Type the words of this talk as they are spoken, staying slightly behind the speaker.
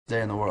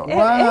day in the world. It is.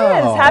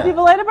 Happy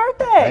belated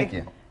birthday. Thank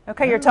you.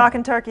 Okay, you're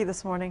talking turkey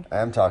this morning. I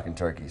am talking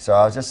turkey. So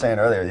I was just saying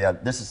earlier, yeah,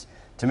 this is,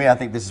 to me, I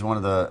think this is one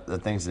of the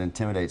things that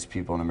intimidates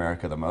people in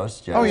America the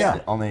most. Oh, yeah.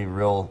 It's the only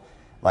real,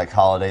 like,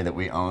 holiday that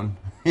we own.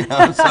 You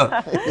know,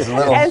 so it's a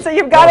little, and so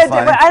you've got to do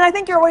it. And I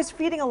think you're always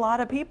feeding a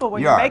lot of people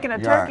when you're making a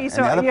turkey.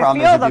 So and the other you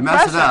problem feel is if the you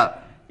mess it pressure.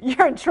 up,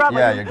 You're in trouble.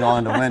 yeah, you're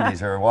going to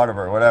Wendy's or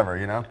Whataburger or whatever,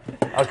 you know?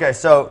 Okay,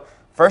 so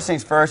first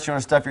things first, you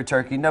want to stuff your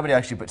turkey. Nobody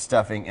actually puts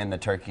stuffing in the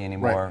turkey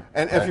anymore. Right.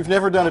 And if you've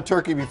never done a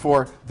turkey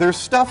before, there's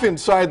stuff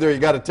inside there you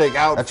got to take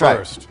out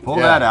first. Right. Pull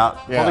that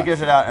out, pull the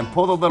gizzard out, and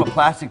pull the little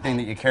plastic thing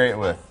that you carry it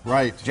with.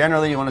 Right.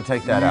 Generally, you want to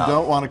take that out. You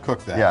don't want to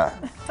cook that.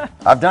 Yeah.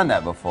 I've done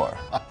that before.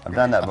 I've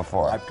done that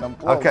before. I've come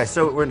close. Okay,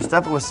 so we're going to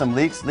stuff it with some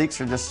leeks. Leeks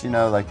are just, you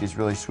know, like these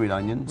really sweet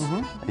onions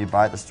that you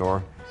buy at the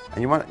store.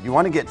 And you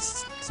want to get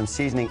some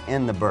seasoning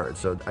in the bird.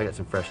 So I got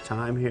some fresh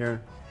thyme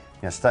here.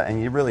 You know,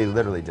 and you really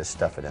literally just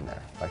stuff it in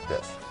there like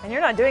this. And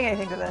you're not doing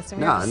anything to this.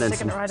 No, and then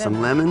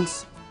some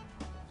lemons.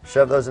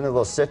 Shove those in, a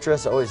little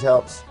citrus always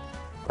helps.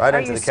 Right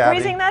into the cavity. Are you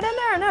squeezing that in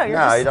there or no?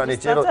 No, you don't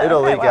need to.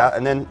 It'll leak out.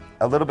 And then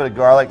a little bit of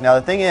garlic. Now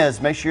the thing is,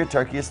 make sure your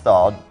turkey is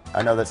thawed.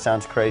 I know that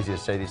sounds crazy to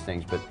say these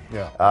things,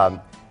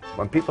 but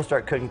when people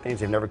start cooking things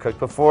they've never cooked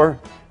before,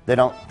 they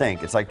don't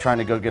think. It's like trying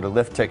to go get a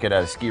lift ticket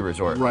at a ski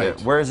resort. Right.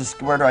 Where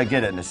do I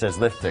get it? And it says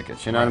lift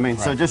tickets. You know what I mean?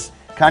 Right. So just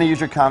kind of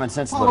use your common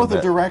sense a little bit.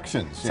 Follow the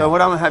directions. So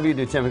what I'm going to have you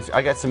do, Tim, is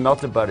I got some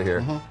melted butter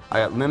here. I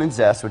got lemon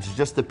zest, which is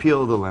just the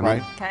peel of the lemon.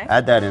 Right. Okay.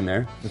 Add that in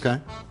there.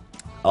 Okay.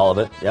 All of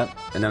it, yep.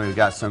 And then we've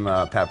got some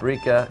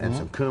paprika and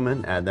some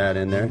cumin. Add that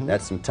in there.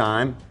 That's some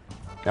thyme.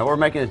 Now we're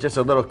making it just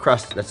a little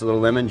crust. That's a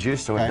little lemon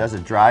juice, so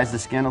it dries the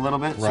skin a little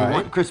bit. So you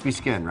want crispy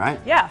skin, right?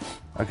 Yeah.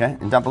 Okay,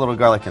 and dump a little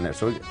garlic in there.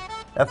 So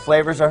that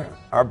flavors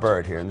our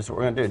bird here, and this is what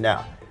we're gonna do.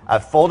 Now,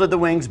 I've folded the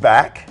wings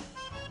back,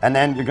 and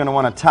then you're gonna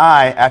wanna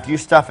tie, after you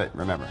stuff it,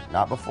 remember,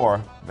 not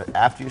before, but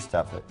after you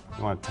stuff it,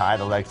 you wanna tie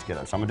the legs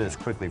together. So I'm gonna do this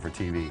quickly for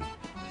TV.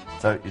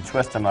 So you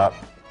twist them up,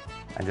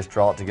 and just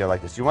draw it together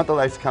like this. You want the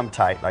legs to come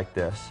tight like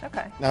this.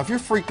 Okay. Now, if you're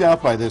freaked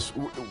out by this,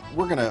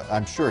 we're going to,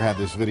 I'm sure, have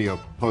this video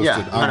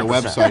posted on the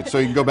 100%. wesite, so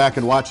you can go back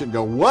and watch it and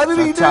go, what did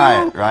he do?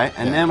 Tie it, right?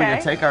 And then we're going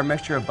to Okay. take our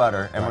mixture of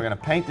butter, and we're going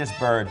to paint this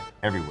bird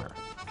everywhere,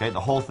 okay? The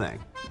whole thing.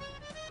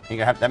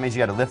 That means you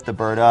got to lift the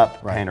bird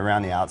up, paint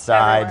around the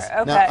outsides.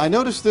 Everywhere. Okay. Now, I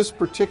noticed this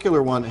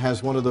particular one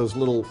has one of those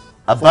little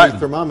button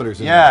thermometers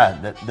in there.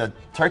 Yeah, the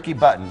turkey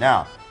button.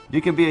 Now,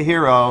 you can be a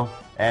hero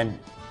and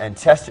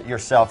test it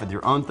yourself with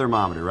your own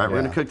thermometer, right? We're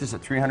going to cook this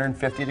at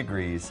 350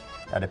 degrees.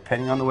 Now,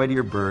 depending on the weight of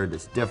your bird,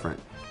 it's different.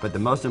 But the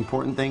most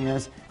important thing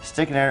is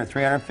sticking it at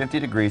 350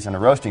 degrees in a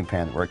roasting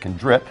pan where it can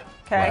drip.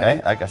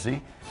 Okay, like I see.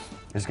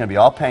 It's going to be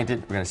all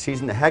painted. We're going to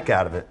season the heck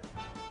out of it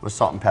with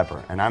salt and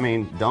pepper. And I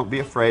mean, don't be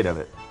afraid of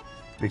it.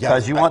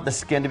 Because you want the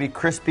skin to be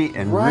crispy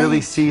and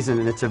really seasoned,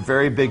 and it's a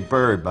very big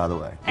bird, by the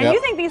way. And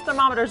you think these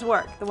thermometers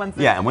work? The ones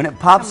that and when it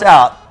pops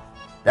out,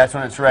 that's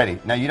when it's ready.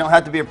 Now, you don't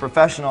have to be a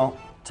professional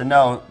to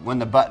know when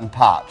the button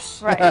pops.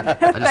 Right.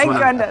 Thank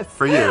goodness.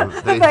 For you.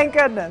 Thank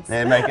goodness.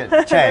 They make it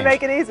change. They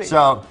make it easy.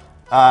 So,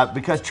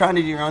 because trying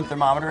to do your own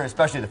thermometer,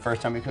 especially the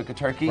first time you cook a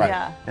turkey,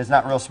 is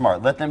not real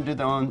smart. Let them do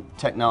their own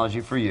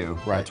technology for you.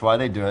 Right. That's why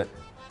they do it.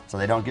 So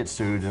they don't get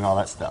sued and all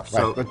that stuff.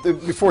 Right. So, but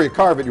before you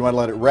carve it, you want to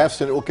let it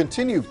rest, and it will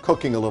continue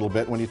cooking a little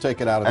bit when you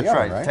take it out of the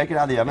oven, right? Take it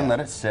out of the oven,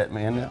 let it sit,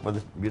 man, with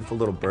a beautiful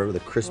little bird with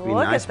a crispy,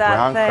 Look nice at that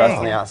brown thing. crust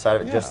on the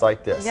outside of it, just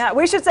like this. Yeah,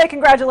 we should say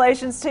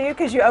congratulations to you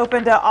because you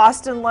opened a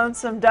Austin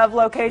Lonesome Dove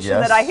location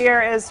that I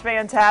hear is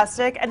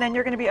fantastic, and then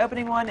you're going to be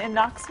opening one in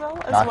Knoxville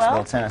as well.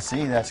 Knoxville,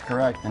 Tennessee, that's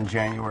correct, in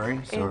January.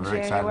 So we're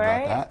very excited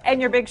about that.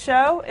 And your big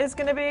show is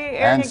going to be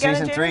airing and again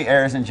season 3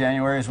 airs in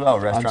January as well.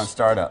 Restaurant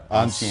Startup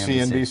on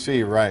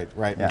CNBC. Right.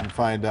 You can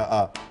find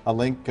a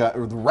link, the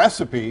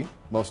recipe,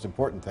 most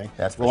important thing.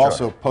 We'll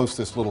also post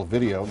this little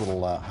video,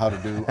 how to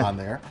do on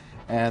there.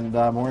 And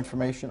more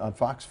information on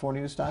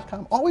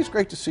fox4news.com. Always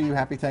great to see you.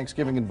 Happy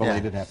Thanksgiving and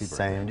belated happy birthday.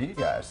 Same to you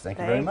guys. Thank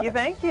you very much.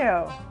 Thank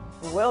you.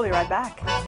 We'll be right back.